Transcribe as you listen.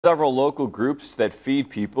Several local groups that feed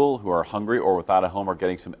people who are hungry or without a home are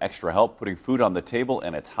getting some extra help putting food on the table,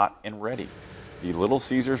 and it's hot and ready. The Little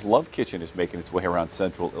Caesars Love Kitchen is making its way around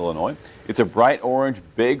central Illinois. It's a bright orange,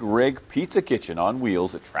 big rig pizza kitchen on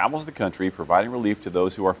wheels that travels the country, providing relief to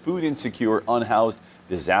those who are food insecure, unhoused,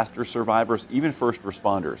 disaster survivors, even first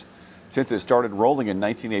responders. Since it started rolling in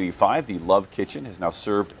 1985, the Love Kitchen has now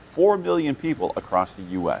served 4 million people across the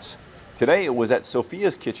U.S. Today, it was at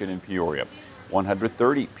Sophia's Kitchen in Peoria.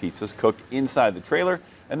 130 pizzas cooked inside the trailer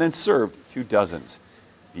and then served to dozens.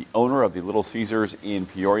 The owner of the Little Caesars in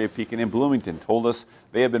Peoria, Pekin, and Bloomington told us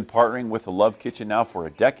they have been partnering with the Love Kitchen now for a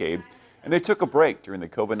decade, and they took a break during the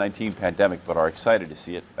COVID-19 pandemic but are excited to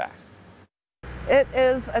see it back. It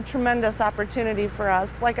is a tremendous opportunity for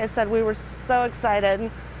us. Like I said, we were so excited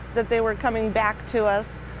that they were coming back to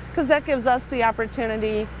us because that gives us the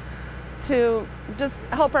opportunity to just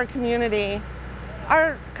help our community.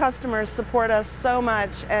 Our customers support us so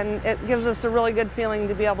much, and it gives us a really good feeling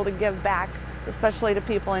to be able to give back, especially to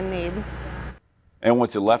people in need. And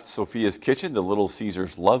once it left Sophia's Kitchen, the Little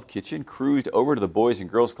Caesars Love Kitchen cruised over to the Boys and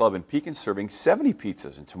Girls Club in Pekin, serving 70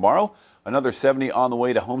 pizzas. And tomorrow, another 70 on the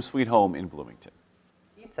way to Home Sweet Home in Bloomington.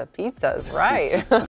 Pizzas, right.